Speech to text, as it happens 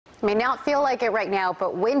May not feel like it right now,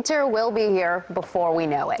 but winter will be here before we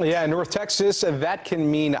know it. Yeah, in North Texas, that can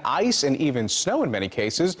mean ice and even snow in many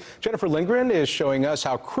cases. Jennifer Lindgren is showing us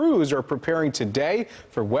how crews are preparing today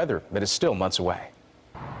for weather that is still months away.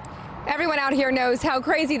 Everyone out here knows how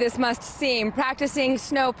crazy this must seem, practicing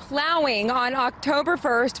snow plowing on October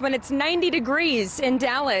 1st when it's 90 degrees in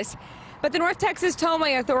Dallas. But the North Texas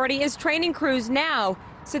Tollway Authority is training crews now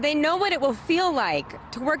so they know what it will feel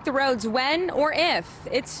like to work the roads when or if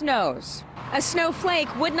it snows. A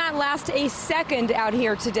snowflake would not last a second out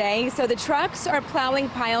here today, so the trucks are plowing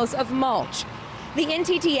piles of mulch. The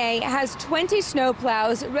NTTA has 20 snow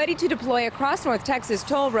plows ready to deploy across North Texas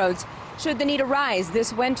toll roads should the need arise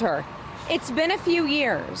this winter. It's been a few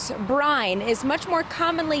years. Brine is much more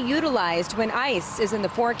commonly utilized when ice is in the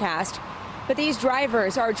forecast, but these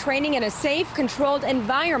drivers are training in a safe, controlled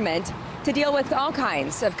environment to deal with all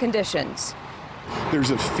kinds of conditions.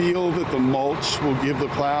 There's a feel that the mulch will give the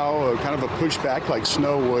plow a kind of a pushback like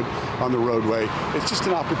snow would on the roadway. It's just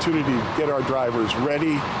an opportunity to get our drivers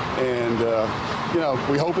ready, and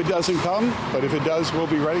we hope it doesn't come, but if it does, we'll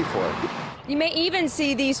be ready for it. You may even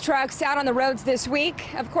see these trucks out on the roads this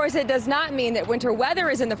week. Of course, it does not mean that winter weather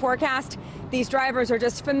is in the forecast. These drivers are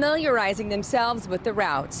just familiarizing themselves with the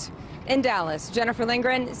routes. In Dallas, Jennifer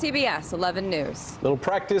Lindgren, CBS 11 News. Little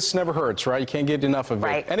practice never hurts, right? You can't get enough of it.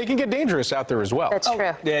 Right. And it can get dangerous out there as well. That's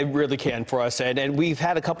true. Yeah, it really can for us. And we've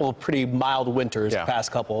had a couple of pretty mild winters, the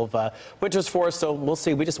past couple of winters for us, so we'll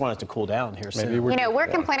see. We just want it to cool down here soon. We're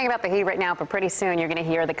complaining about the heat right now, but pretty soon you're going to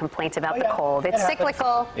hear the complaints about the cold. It's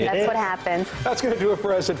cyclical. That's what happens. That's going to do it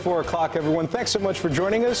for us at 4 o'clock, everyone. Thanks so much for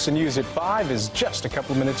joining us. And News at 5 is just a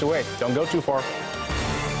couple of minutes away. Don't go too far.